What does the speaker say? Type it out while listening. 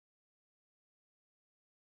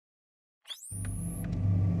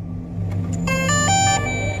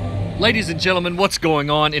Ladies and gentlemen, what's going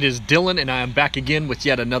on? It is Dylan and I am back again with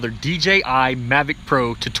yet another DJI Mavic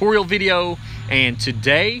Pro tutorial video. And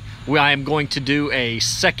today I am going to do a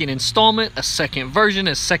second installment, a second version,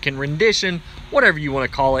 a second rendition, whatever you want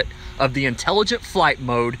to call it, of the intelligent flight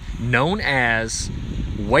mode known as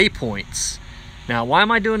Waypoints. Now, why am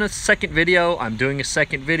I doing a second video? I'm doing a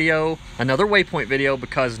second video, another Waypoint video,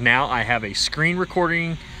 because now I have a screen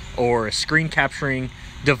recording or a screen capturing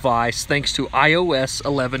device thanks to iOS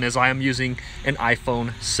 11 as I am using an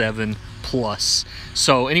iPhone 7 Plus.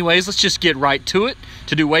 So anyways, let's just get right to it.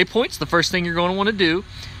 To do waypoints, the first thing you're going to want to do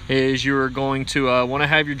is you're going to want to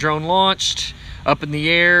have your drone launched up in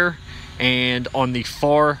the air, and on the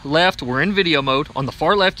far left, we're in video mode. On the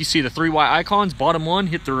far left, you see the three white icons. Bottom one,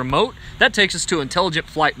 hit the remote. That takes us to intelligent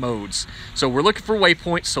flight modes. So we're looking for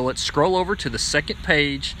waypoints, so let's scroll over to the second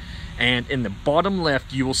page. And in the bottom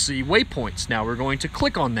left, you will see waypoints. Now we're going to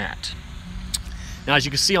click on that. Now, as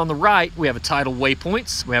you can see on the right, we have a title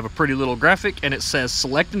waypoints. We have a pretty little graphic, and it says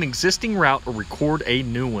select an existing route or record a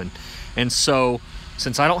new one. And so,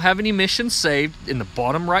 since I don't have any missions saved, in the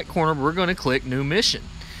bottom right corner, we're going to click new mission.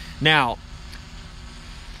 Now,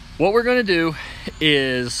 what we're going to do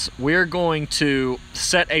is we're going to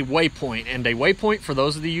set a waypoint. And a waypoint, for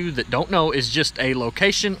those of you that don't know, is just a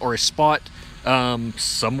location or a spot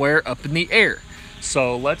somewhere up in the air.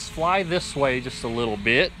 So let's fly this way just a little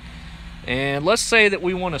bit, and let's say that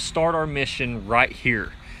we want to start our mission right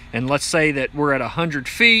here, and let's say that we're at 100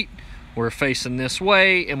 feet, we're facing this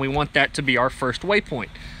way, and we want that to be our first waypoint.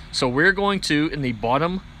 So we're going to, on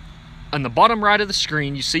the bottom right of the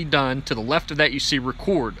screen, you see done. To the left of that, you see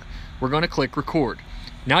record. We're going to click record.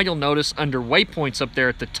 Now you'll notice under waypoints up there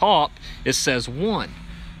at the top, it says 1.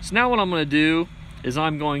 So now what I'm going to do is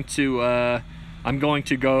I'm going to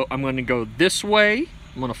go this way.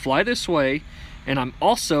 I'm going to fly this way, and I'm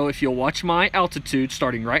also, if you'll watch my altitude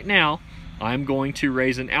starting right now, I'm going to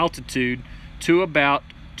raise an altitude to about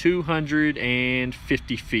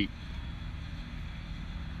 250 feet.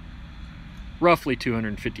 Roughly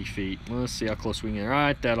 250 feet. Let's see how close we can get. All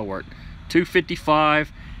right, that'll work.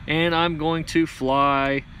 255, and I'm going to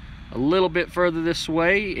fly a little bit further this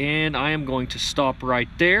way, and I am going to stop right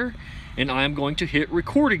there, and I am going to hit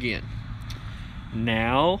record again.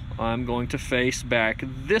 Now I'm going to face back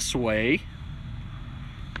this way,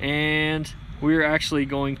 and we're actually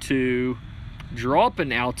going to drop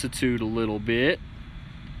an altitude a little bit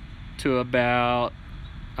to about,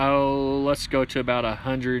 let's go to about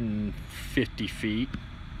 150 feet.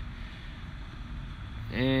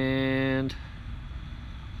 And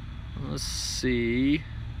let's see,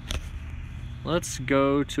 let's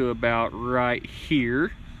go to about right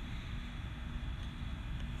here.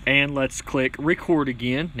 And let's click record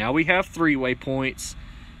again. Now we have 3 waypoints,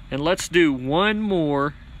 and let's do one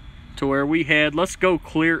more to where we had, let's go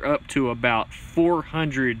clear up to about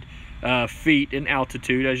 400 feet in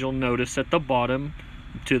altitude. As you'll notice at the bottom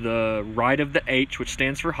to the right of the H, which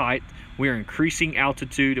stands for height, we are increasing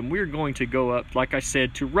altitude, and we're going to go up, like I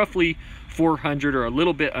said, to roughly 400 or a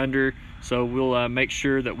little bit under. So we'll make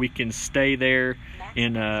sure that we can stay there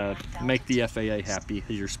and make the FAA happy.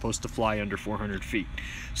 You're supposed to fly under 400 feet.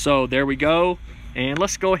 So there we go. And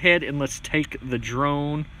let's go ahead and let's take the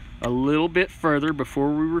drone a little bit further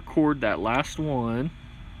before we record that last one.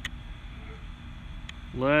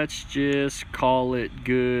 Let's just call it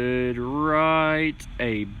good right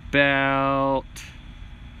about,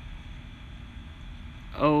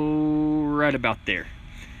 right about there.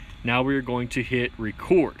 Now we're going to hit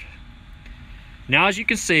record. Now, as you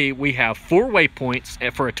can see, we have 4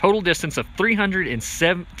 waypoints for a total distance of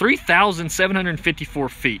 3,754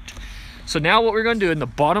 feet. So now what we're going to do, in the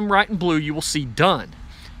bottom right in blue, you will see done.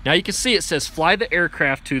 Now you can see it says fly the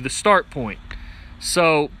aircraft to the start point.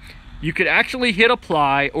 So you could actually hit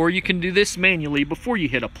apply, or you can do this manually before you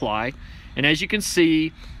hit apply. And as you can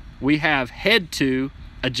see, we have head to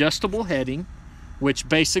adjustable heading, which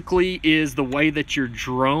basically is the way that your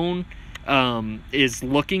drone is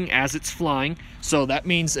looking as it's flying. So that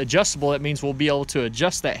means adjustable. That means we'll be able to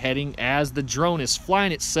adjust that heading as the drone is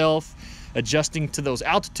flying itself, adjusting to those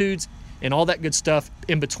altitudes and all that good stuff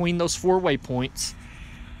in between those 4 waypoints.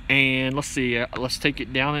 And let's see, let's take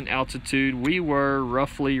it down in altitude. We were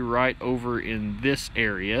roughly right over in this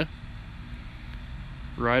area.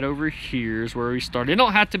 Right over here is where we started. It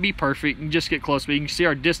don't have to be perfect. You can just get close, but you can see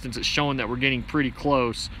our distance. It's showing that we're getting pretty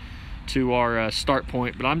close to our start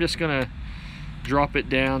point. But I'm just gonna drop it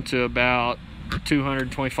down to about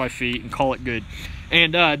 225 feet and call it good.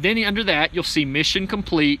 And then under that, you'll see mission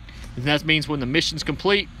complete. And that means when the mission's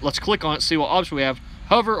complete, let's click on it, see what option we have.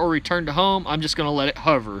 Hover or return to home. I'm just going to let it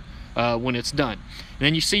hover when it's done. And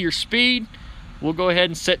then you see your speed. we'll go ahead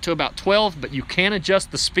and set to about 12, but you can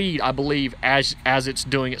adjust the speed, I believe, as it's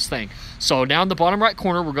doing its thing. So down in the bottom right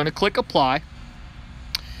corner, we're going to click apply,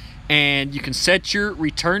 and you can set your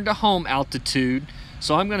return to home altitude.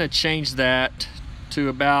 So I'm going to change that to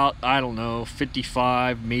about, I don't know,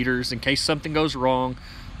 55 meters in case something goes wrong.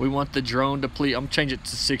 We want the drone to please, I'm changing it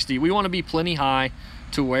to 60. We want to be plenty high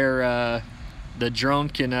to where the drone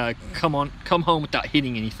can come home without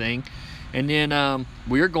hitting anything. And then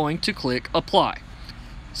we are going to click apply.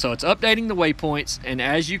 So it's updating the waypoints, and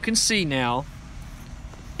as you can see now,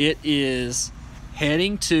 it is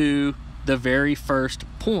heading to the very first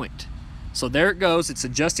point. So there it goes, it's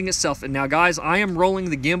adjusting itself. And now guys, I am rolling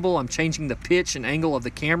the gimbal, I'm changing the pitch and angle of the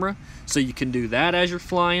camera, so you can do that as you're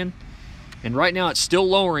flying. And right now it's still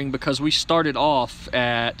lowering because we started off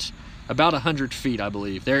at about 100 feet, I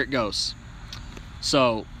believe. There it goes.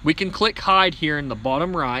 So we can click hide here in the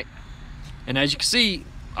bottom right. And as you can see,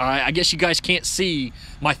 I guess you guys can't see,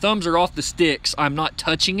 my thumbs are off the sticks. I'm not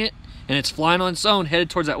touching it, and it's flying on its own, headed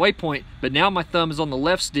towards that waypoint. But now my thumb is on the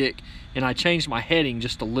left stick, and I changed my heading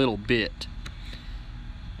just a little bit.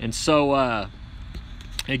 And so,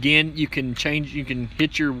 again, you can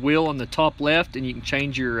hit your wheel on the top left, and you can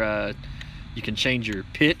change your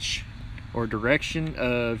pitch or direction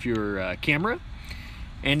of your camera.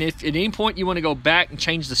 And if at any point you want to go back and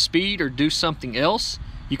change the speed or do something else,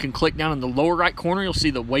 you can click down in the lower right corner. You'll see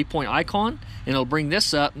the waypoint icon, and it'll bring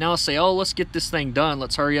this up. Now let's say, oh, let's get this thing done.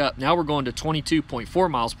 Let's hurry up. Now we're going to 22.4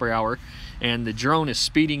 miles per hour, and the drone is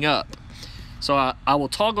speeding up. So I will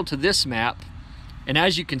toggle to this map, and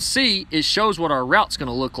as you can see, it shows what our route's going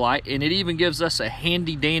to look like, and it even gives us a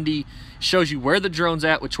handy dandy, shows you where the drone's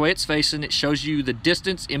at, which way it's facing. It shows you the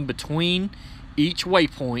distance in between each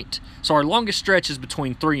waypoint. So our longest stretch is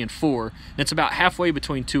between 3 and 4, and it's about halfway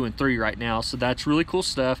between 2 and 3 right now. So that's really cool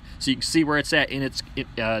stuff. So you can see where it's at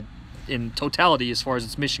in totality as far as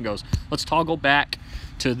its mission goes. Let's toggle back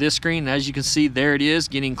to this screen. As you can see, there it is,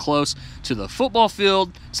 getting close to the football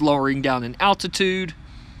field. It's lowering down in altitude,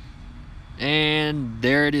 and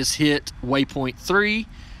there it is, hit waypoint 3.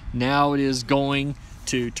 Now it is going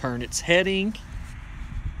to turn its heading,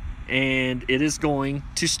 and it is going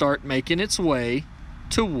to start making its way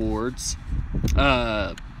towards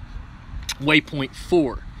waypoint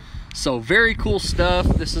 4. So very cool stuff.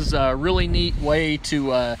 This is a really neat way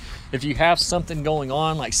to, if you have something going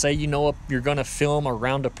on, like say you're going to film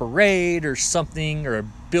around a parade or something, or a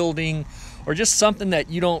building, or just something that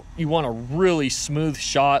you want a really smooth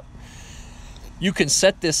shot, you can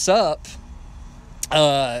set this up.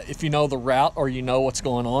 If you know the route or you know what's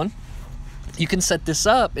going on, you can set this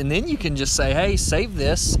up, and then you can just say, hey, save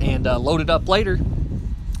this and load it up later,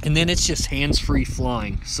 and then it's just hands-free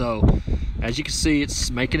flying. So as you can see, it's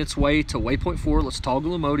making its way to waypoint 4. Let's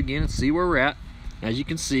toggle the mode again and see where we're at. As you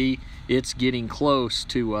can see, it's getting close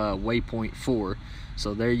to waypoint 4.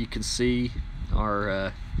 So there you can see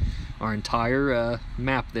our entire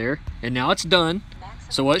map there, and now it's done.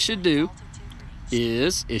 So what it should do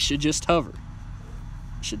is it should just hover.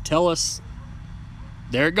 It should tell us,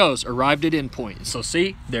 there it goes, arrived at endpoint. So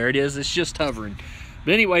see, there it is, it's just hovering.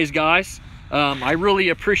 But anyways, guys, I really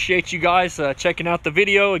appreciate you guys checking out the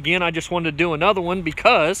video. Again, I just wanted to do another one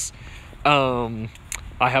because I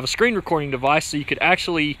have a screen recording device, so you could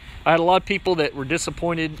actually, I had a lot of people that were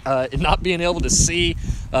disappointed in not being able to see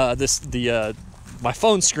my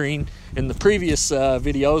phone screen in the previous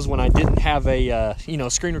videos when I didn't have a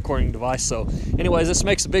screen recording device. So anyways, this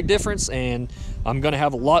makes a big difference, and I'm going to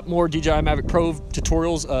have a lot more DJI Mavic Pro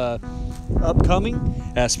tutorials upcoming,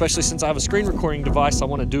 especially since I have a screen recording device. I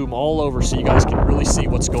want to do them all over so you guys can really see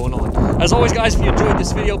what's going on. As always, guys, if you enjoyed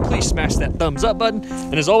this video, please smash that thumbs up button,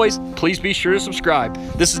 and as always, please be sure to subscribe.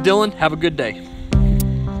 This is Dylan. Have a good day.